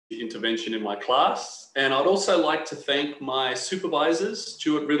intervention in my class. And I'd also like to thank my supervisors,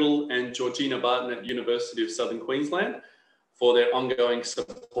 Stuart Riddle and Georgina Barton at University of Southern Queensland, for their ongoing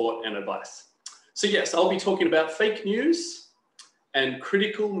support and advice. So yes, I'll be talking about fake news and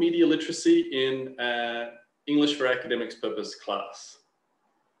critical media literacy in English for Academics Purpose class.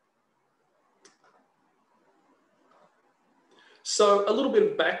 So a little bit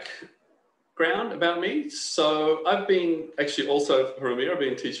of background about me. So I've been actually also from here, I've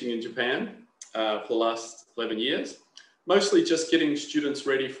been teaching in Japan for the last 11 years, mostly just getting students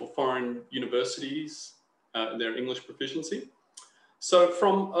ready for foreign universities, their English proficiency. So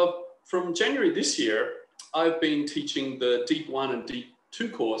from January this year, I've been teaching the Deep 1 and Deep 2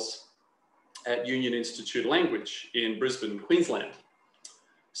 course at Union Institute of Language in Brisbane, Queensland.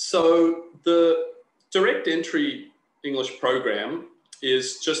 So the direct entry English program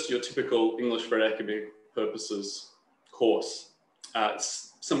is just your typical English for academic purposes course.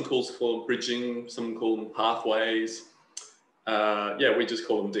 Some calls for bridging, some call them pathways. Yeah, we just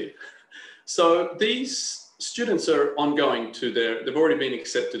call them deep. So these students are ongoing to they've already been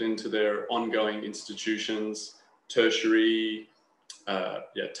accepted into their ongoing institutions, tertiary,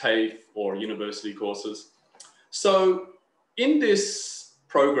 TAFE or university courses. So in this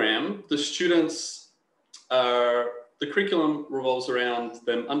program, the students the curriculum revolves around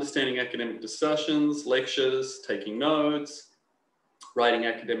them understanding academic discussions, lectures, taking notes, writing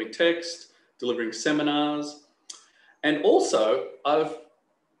academic text, delivering seminars. And also I've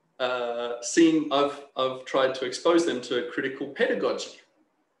tried to expose them to critical pedagogy,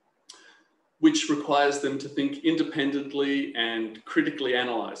 which requires them to think independently and critically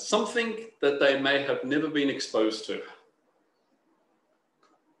analyze, something that they may have never been exposed to.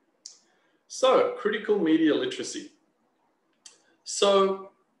 So, critical media literacy.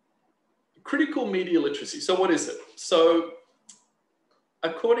 So, critical media literacy. So what is it? So,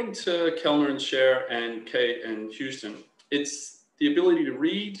 according to Kellner and Scher and Kay and Houston, it's the ability to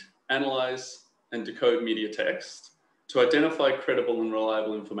read, analyze, and decode media text, to identify credible and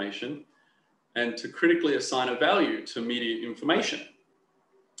reliable information, and to critically assign a value to media information.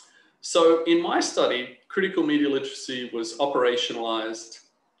 So in my study, critical media literacy was operationalized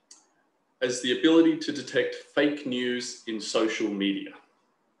as the ability to detect fake news in social media.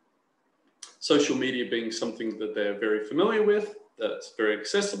 Social media being something that they're very familiar with, that's very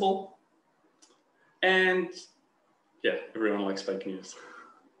accessible, and yeah, everyone likes fake news.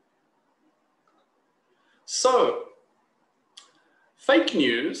 So, fake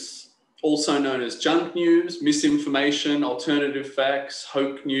news, also known as junk news, misinformation, alternative facts,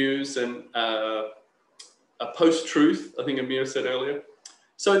 hoax news, and a post-truth, I think Amir said earlier.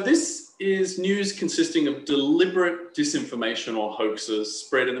 So this is news consisting of deliberate disinformation or hoaxes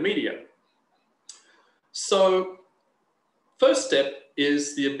spread in the media. So, first step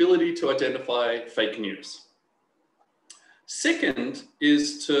is the ability to identify fake news. Second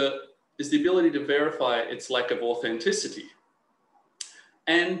is the ability to verify its lack of authenticity.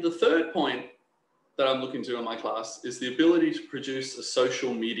 And the third point that I'm looking to in my class is the ability to produce a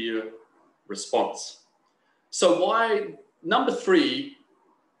social media response. So why number 3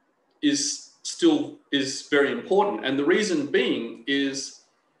 is very important. And the reason being is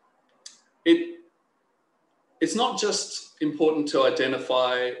it's not just important to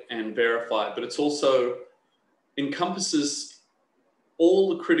identify and verify, but it's also encompasses all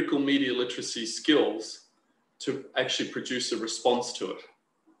the critical media literacy skills to actually produce a response to it,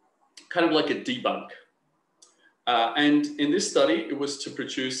 kind of like a debunk. And in this study, it was to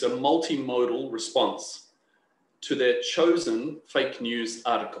produce a multimodal response to their chosen fake news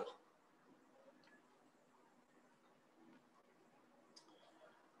article.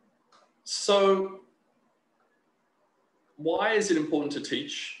 So why is it important to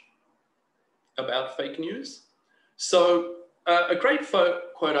teach about fake news? So a great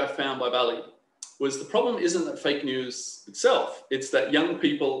quote I found by Bali was, the problem isn't that fake news itself, it's that young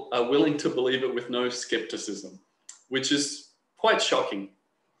people are willing to believe it with no skepticism, which is quite shocking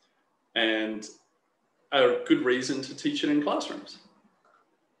and a good reason to teach it in classrooms.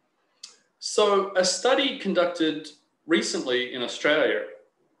 So a study conducted recently in Australia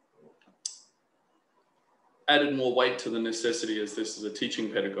added more weight to the necessity as this is a teaching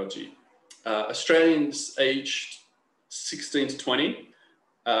pedagogy. Australians aged 16 to 20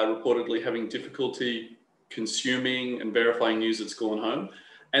 reportedly having difficulty consuming and verifying news at school and home.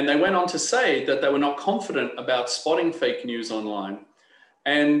 And they went on to say that they were not confident about spotting fake news online.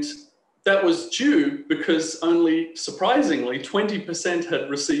 And that was due because only, surprisingly, 20% had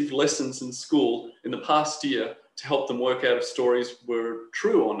received lessons in school in the past year to help them work out if stories were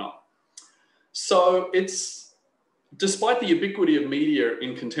true or not. So it's despite the ubiquity of media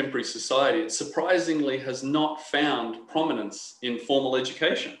in contemporary society, it surprisingly has not found prominence in formal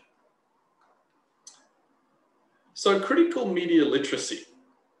education. So critical media literacy.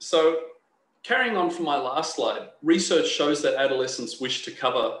 So carrying on from my last slide, research shows that adolescents wish to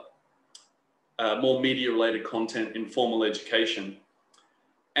cover more media-related content in formal education.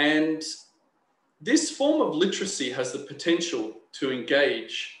 And this form of literacy has the potential to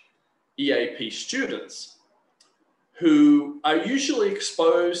engage EAP students who are usually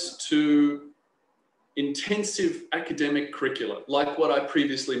exposed to intensive academic curricula, like what I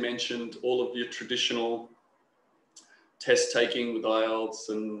previously mentioned, all of your traditional test taking with IELTS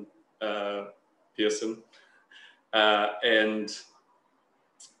and Pearson, and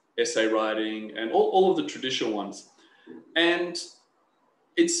essay writing, and all of the traditional ones. And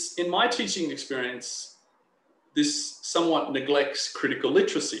it's, in my teaching experience, this somewhat neglects critical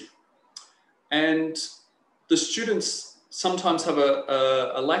literacy. And the students sometimes have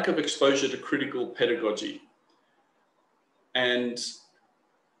a lack of exposure to critical pedagogy. And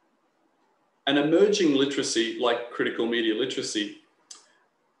an emerging literacy like critical media literacy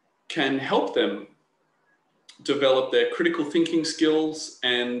can help them develop their critical thinking skills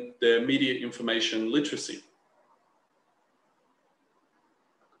and their media information literacy.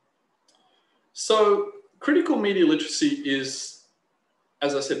 So critical media literacy is,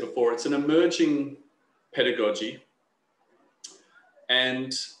 as I said before, it's an emerging pedagogy,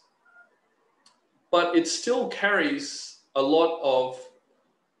 but it still carries a lot of,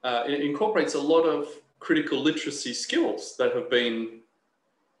 it incorporates a lot of critical literacy skills that have been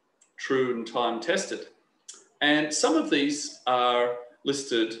true and time tested. And some of these are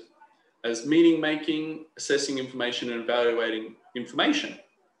listed as meaning making, assessing information, and evaluating information.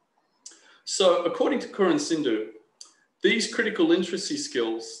 So according to Kuran Sindhu, these critical literacy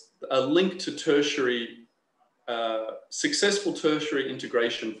skills are linked to tertiary, successful tertiary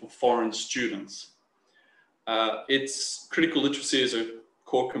integration for foreign students. It's critical literacy is a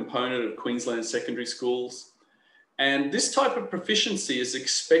core component of Queensland secondary schools. And this type of proficiency is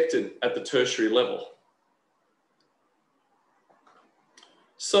expected at the tertiary level.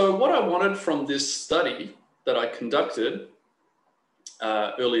 So what I wanted from this study that I conducted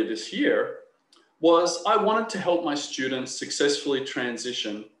earlier this year was I wanted to help my students successfully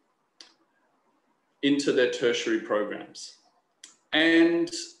transition into their tertiary programs.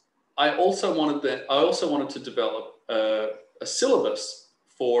 And I also wanted to develop a syllabus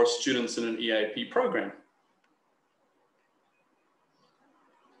for students in an EAP program.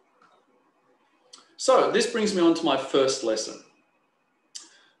 So this brings me on to my first lesson.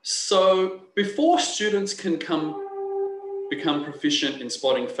 So before students can become proficient in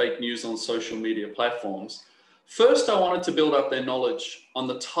spotting fake news on social media platforms, first I wanted to build up their knowledge on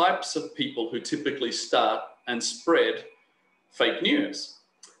the types of people who typically start and spread fake news.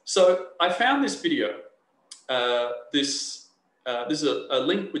 So I found this video. This is a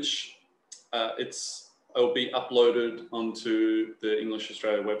link which will be uploaded onto the English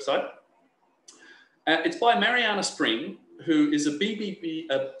Australia website. It's by Mariana Spring, who is a BBC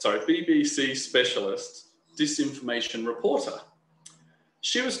specialist disinformation reporter.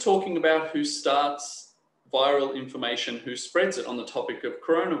 She was talking about who starts viral information, who spreads it on the topic of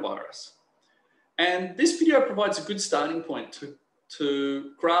coronavirus. And this video provides a good starting point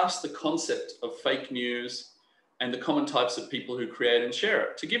to grasp the concept of fake news and the common types of people who create and share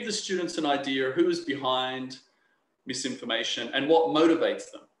it, to give the students an idea who is behind misinformation and what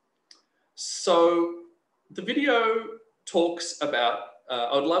motivates them. So the video talks about,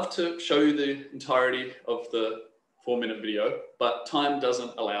 I would love to show you the entirety of the 4-minute video, but time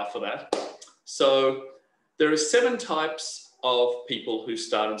doesn't allow for that. So there are 7 types of people who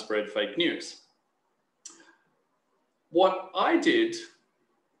start and spread fake news. What I did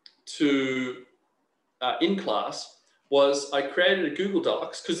in class was I created a Google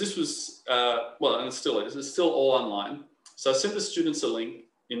Docs, because this was, well, and it still is, it's still all online. So I sent the students a link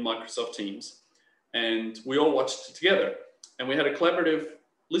in Microsoft Teams, and we all watched it together. And we had a collaborative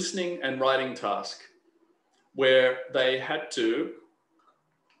listening and writing task where they had to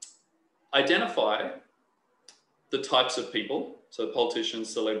identify the types of people, so politician,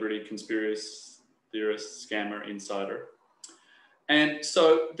 celebrity, conspiracy theorist, scammer, insider. And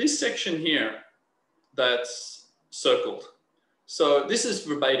so this section here that's circled. So this is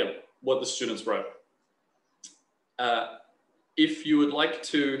verbatim what the students wrote. If you would like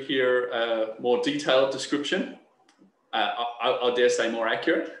to hear a more detailed description, I dare say more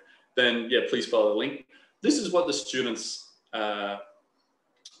accurate, then yeah, please follow the link. This is what the students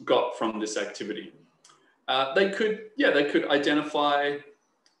got from this activity. They could identify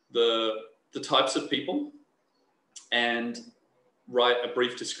the types of people and write a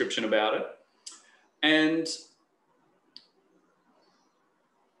brief description about it. And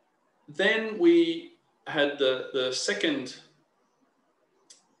then we had the second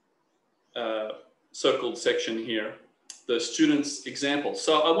circled section here, the students' example.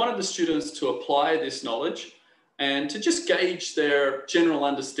 So I wanted the students to apply this knowledge and to just gauge their general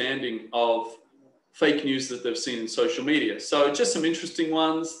understanding of fake news that they've seen in social media. So just some interesting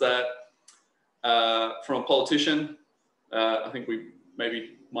ones that from a politician, I think we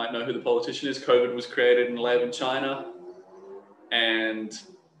maybe might know who the politician is. COVID was created in a lab in China, and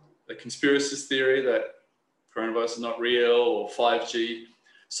the conspiracist theory that coronavirus is not real, or 5G.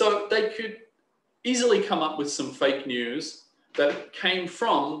 So they could easily come up with some fake news that came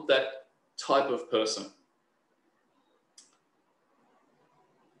from that type of person.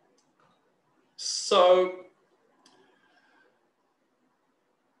 So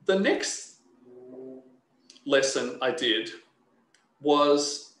the next lesson I did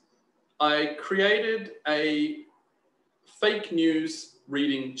was I created a fake news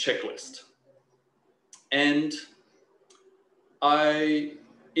reading checklist. And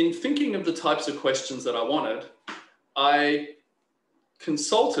in thinking of the types of questions that I wanted, I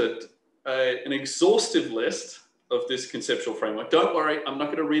consulted an exhaustive list of this conceptual framework. Don't worry, I'm not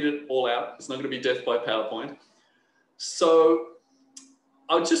going to read it all out. It's not going to be death by PowerPoint. So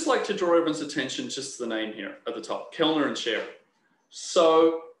I'd just like to draw everyone's attention just to the name here at the top, Kellner and Scher.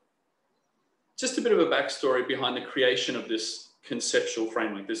 So just a bit of a backstory behind the creation of this conceptual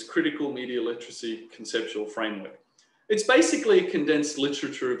framework, this critical media literacy conceptual framework. It's basically a condensed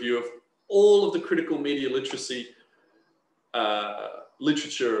literature review of all of the critical media literacy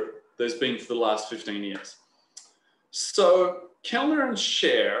literature there's been for the last 15 years. So Kellner and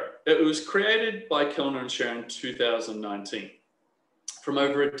Scher, it was created by Kellner and Scher in 2019 from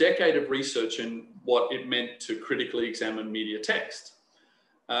over a decade of research in what it meant to critically examine media text.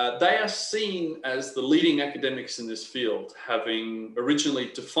 They are seen as the leading academics in this field, having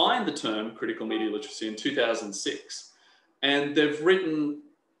originally defined the term critical media literacy in 2006. And they've written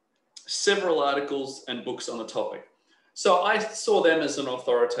several articles and books on the topic. So I saw them as an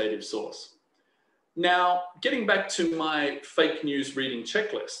authoritative source. Now, getting back to my fake news reading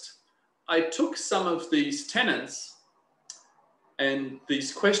checklist, I took some of these tenets and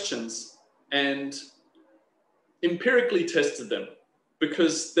these questions and empirically tested them,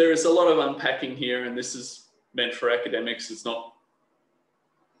 because there is a lot of unpacking here, and this is meant for academics. It's not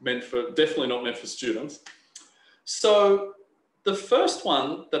meant for, definitely not meant for students. So the first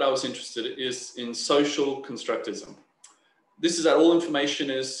one that I was interested in is in social constructism. This is that all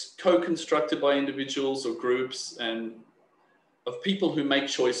information is co-constructed by individuals or groups and of people who make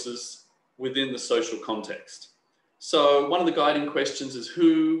choices within the social context. So one of the guiding questions is,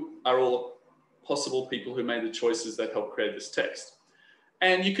 who are all possible people who made the choices that helped create this text?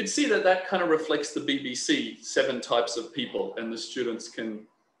 And you could see that that kind of reflects the BBC 7 types of people, and the students can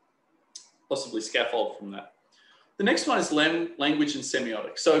possibly scaffold from that. The next one is language and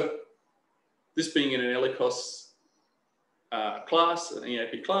semiotics. So this being in an Ellicos class, an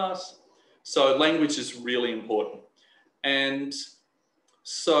EAP class, so language is really important. And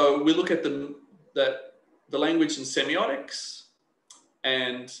so we look at the language and semiotics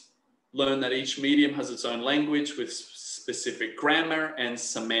and learn that each medium has its own language with specific grammar and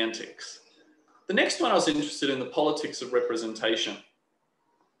semantics. The next one I was interested in, the politics of representation.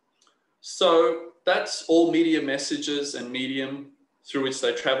 So that's all media messages and medium through which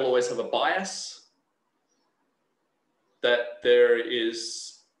they travel always have a bias, that there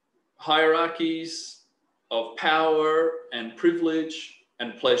is hierarchies of power and privilege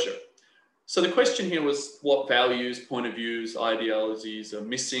and pleasure. So the question here was, what values, point of views, ideologies are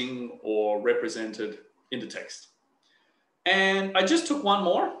missing or represented in the text? And I just took one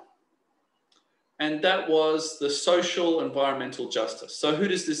more, and that was the social environmental justice. So who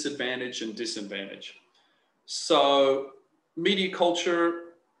does this advantage and disadvantage? So media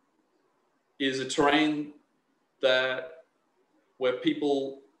culture is a terrain where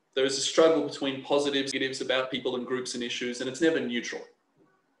there is a struggle between positives and negatives about people and groups and issues, and it's never neutral.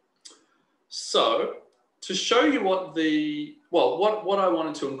 So to show you what I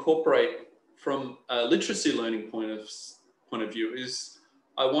wanted to incorporate from a literacy learning point of view is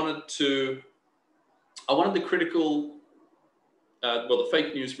I wanted the critical, the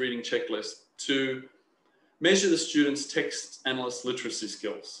fake news reading checklist to measure the students' text analyst literacy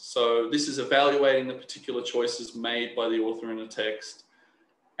skills. So this is evaluating the particular choices made by the author in a text,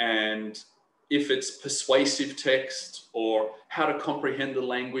 and if it's persuasive text or how to comprehend the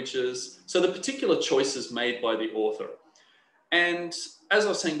languages. So the particular choices made by the author. And as I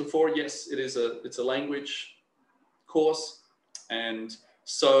was saying before, yes, it's a language course. And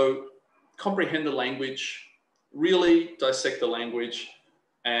so comprehend the language, really dissect the language,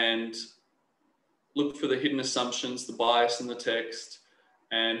 and look for the hidden assumptions, the bias in the text,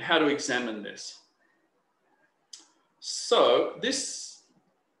 and how to examine this. So this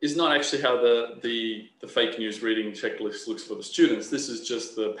is not actually how the fake news reading checklist looks for the students. This is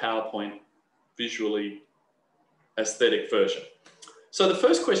just the PowerPoint visually aesthetic version. So the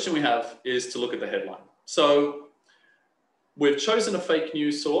first question we have is to look at the headline. So we've chosen a fake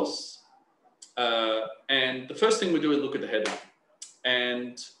news source, and the first thing we do is look at the headline.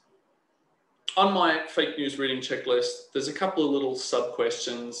 And on my fake news reading checklist, there's a couple of little sub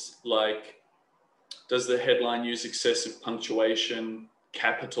questions like, does the headline use excessive punctuation,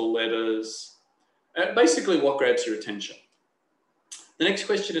 capital letters? Basically what grabs your attention. The next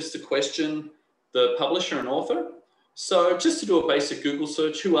question is to question the publisher and author. So just to do a basic Google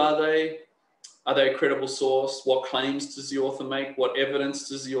search, who are they? Are they a credible source? What claims does the author make? What evidence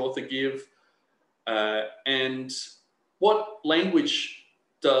does the author give? And what language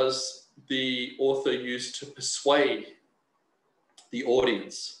does the author use to persuade the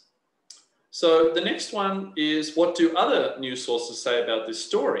audience? So the next one is, what do other news sources say about this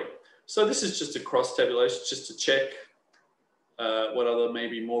story? So this is just a cross tabulation just to check what other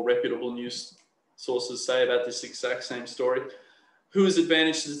maybe more reputable news sources say about this exact same story. Who is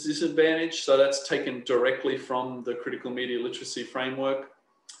advantaged and disadvantaged? So that's taken directly from the critical media literacy framework.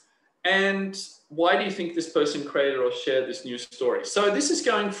 And why do you think this person created or shared this news story? So this is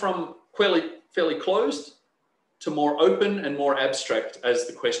going from fairly closed to more open and more abstract as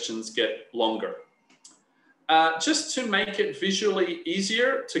the questions get longer. Just to make it visually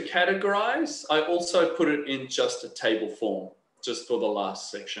easier to categorize, I also put it in just a table form, just for the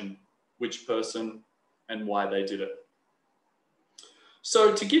last section, which person and why they did it.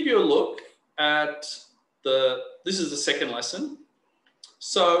 So to give you a look at this is the second lesson.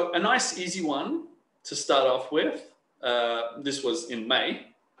 So a nice easy one to start off with, this was in May,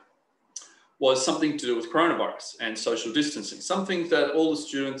 was something to do with coronavirus and social distancing, something that all the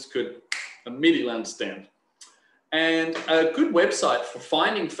students could immediately understand. And a good website for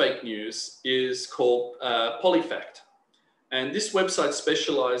finding fake news is called Polyfact. And this website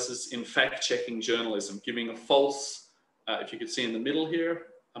specializes in fact-checking journalism, giving a false, if you could see in the middle here,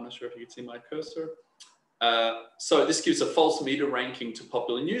 I'm not sure if you can see my cursor. So this gives a false media ranking to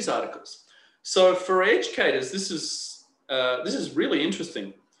popular news articles. So for educators, this is really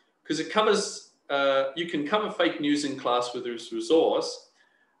interesting because it covers, you can cover fake news in class with this resource.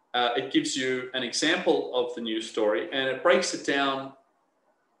 It gives you an example of the news story and it breaks it down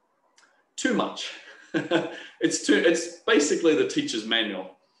too much. It's basically the teacher's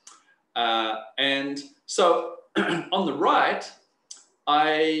manual. And so on the right,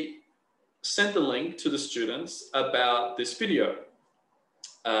 I sent the link to the students about this video,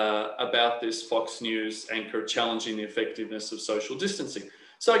 about this Fox News anchor challenging the effectiveness of social distancing.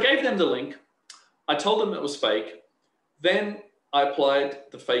 So I gave them the link. I told them it was fake. Then I applied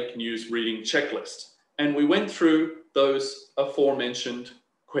the fake news reading checklist. And we went through those aforementioned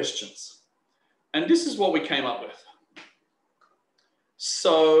questions. And this is what we came up with.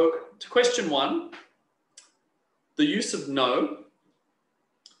 So to question 1, the use of no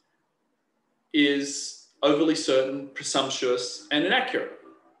is overly certain, presumptuous, and inaccurate.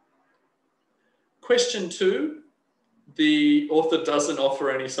 Question 2, the author doesn't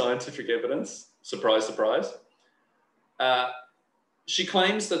offer any scientific evidence. Surprise, surprise. She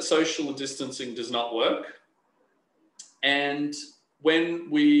claims that social distancing does not work. And when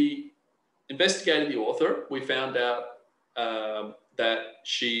we investigated the author, we found out that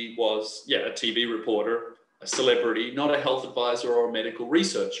she was, a TV reporter, a celebrity, not a health advisor or a medical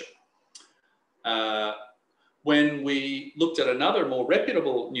researcher. When we looked at another more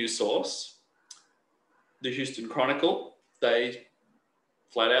reputable news source, the Houston Chronicle, they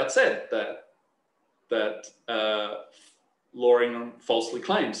flat out said that Loring falsely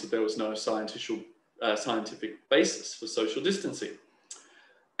claims that there was no scientific basis for social distancing.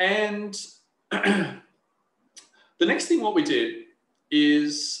 And the next thing what we did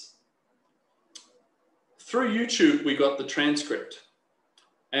is through YouTube, we got the transcript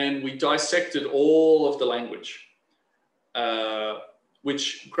and we dissected all of the language,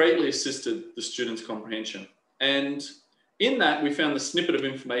 which greatly assisted the students' comprehension. And in that, we found the snippet of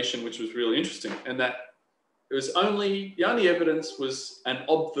information, which was really interesting, and that it was the only evidence was an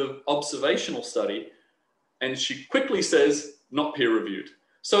observational study, and she quickly says, not peer-reviewed.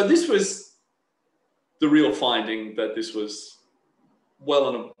 So this was the real finding that this was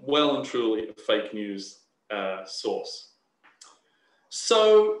well and truly a fake news source.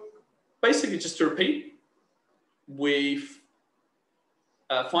 So basically, just to repeat, we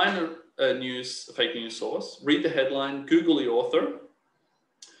find a fake news source, read the headline, Google the author,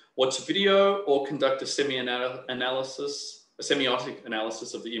 watch a video, or conduct a semiotic analysis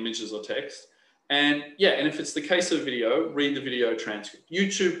of the images or text. And yeah, and if it's the case of video, read the video transcript.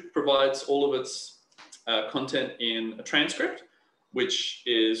 YouTube provides all of its content in a transcript, which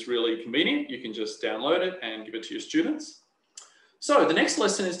is really convenient. You can just download it and give it to your students. So the next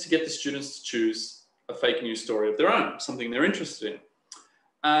lesson is to get the students to choose a fake news story of their own, something they're interested in.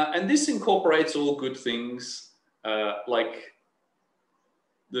 And this incorporates all good things like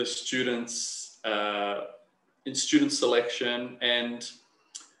the students in student selection and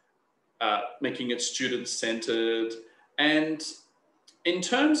making it student-centered. And in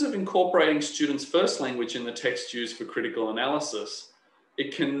terms of incorporating students' first language in the text used for critical analysis,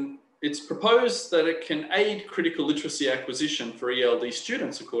 it's proposed that it can aid critical literacy acquisition for ELD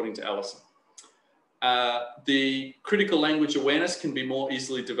students, according to Allison. The critical language awareness can be more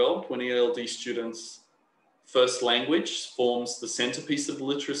easily developed when ELD students' first language forms the centerpiece of the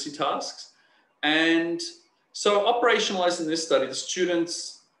literacy tasks. And so operationalizing this study, the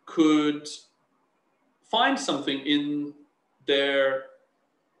students could find something in their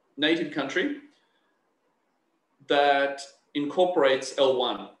native country that incorporates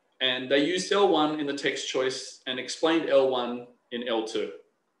L1. And they used L1 in the text choice and explained L1 in L2.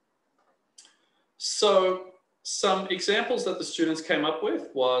 So some examples that the students came up with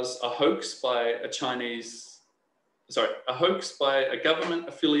was a hoax by a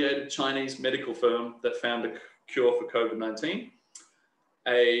government-affiliated Chinese medical firm that found a cure for COVID-19.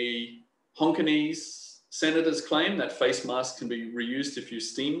 A Hongkonese senator's claim that face masks can be reused if you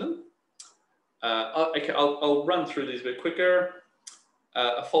steam them. Okay, I'll run through these a bit quicker.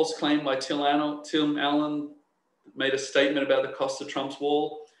 A false claim by Tim Allen made a statement about the cost of Trump's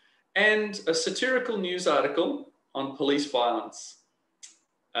wall, and a satirical news article on police violence,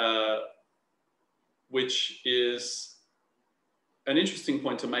 which is an interesting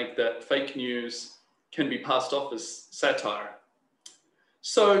point to make, that fake news can be passed off as satire.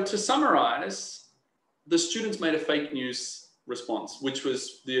 So to summarize, the students made a fake news response, which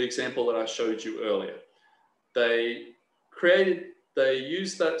was the example that I showed you earlier. They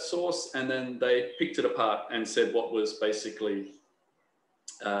used that source and then they picked it apart and said what was basically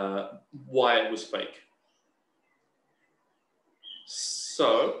why it was fake.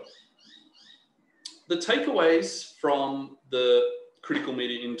 So the takeaways from the critical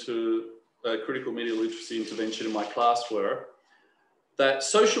media literacy intervention in my class were that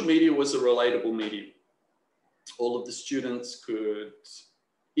social media was a relatable medium. All of the students could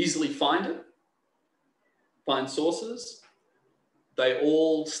easily find it, find sources. They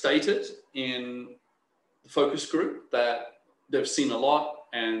all stated in the focus group that they've seen a lot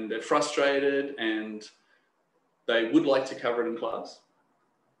and they're frustrated and they would like to cover it in class.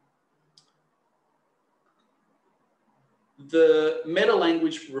 The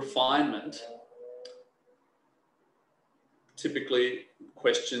meta-language refinement, typically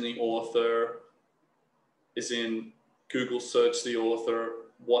question the author, is in Google search the author,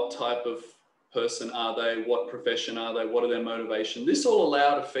 what type of person are they, what profession are they, what are their motivation. This all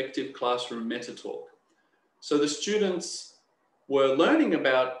allowed effective classroom meta talk. So the students were learning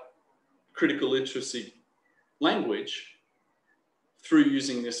about critical literacy language through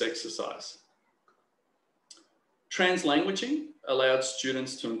using this exercise. Translanguaging allowed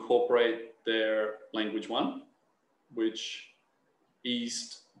students to incorporate their language one, which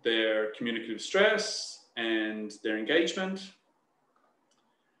eased their communicative stress and their engagement.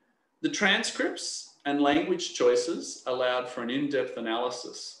 The transcripts and language choices allowed for an in-depth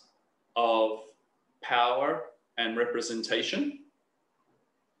analysis of power and representation.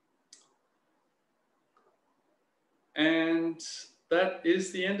 And that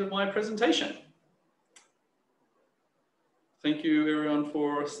is the end of my presentation. Thank you everyone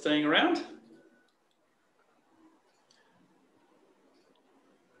for staying around.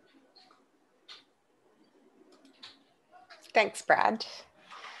 Thanks, Brad.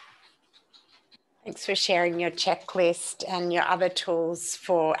 Thanks for sharing your checklist and your other tools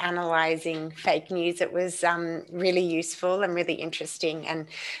for analysing fake news. It was really useful and really interesting. And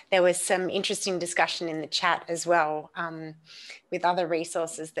there was some interesting discussion in the chat as well with other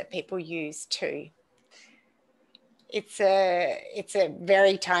resources that people use too. It's a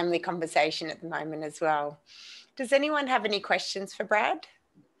very timely conversation at the moment as well. Does anyone have any questions for Brad?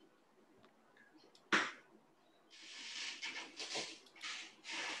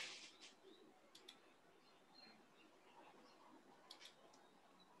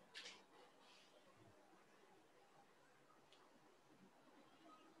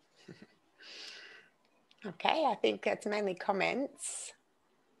 Okay, I think that's mainly comments.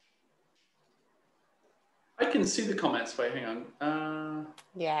 I can see the comments. Wait, hang on.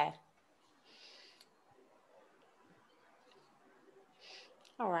 Yeah.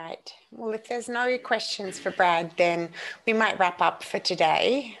 All right. Well, if there's no questions for Brad, then we might wrap up for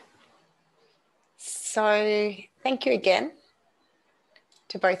today. So thank you again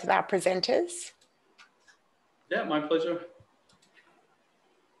to both of our presenters. Yeah, my pleasure.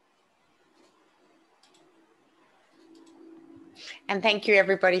 And thank you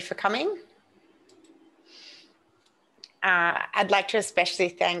everybody for coming. I'd like to especially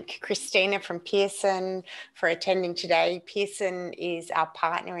thank Christina from Pearson for attending today. Pearson is our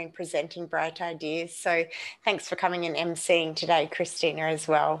partner in presenting Bright Ideas. So thanks for coming and emceeing today, Christina, as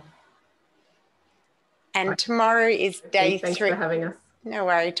well. And tomorrow is day 3. Thanks for having us. No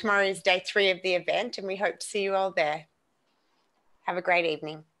worry. Tomorrow is day 3 of the event, and we hope to see you all there. Have a great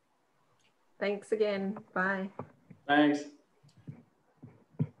evening. Thanks again. Bye. Thanks.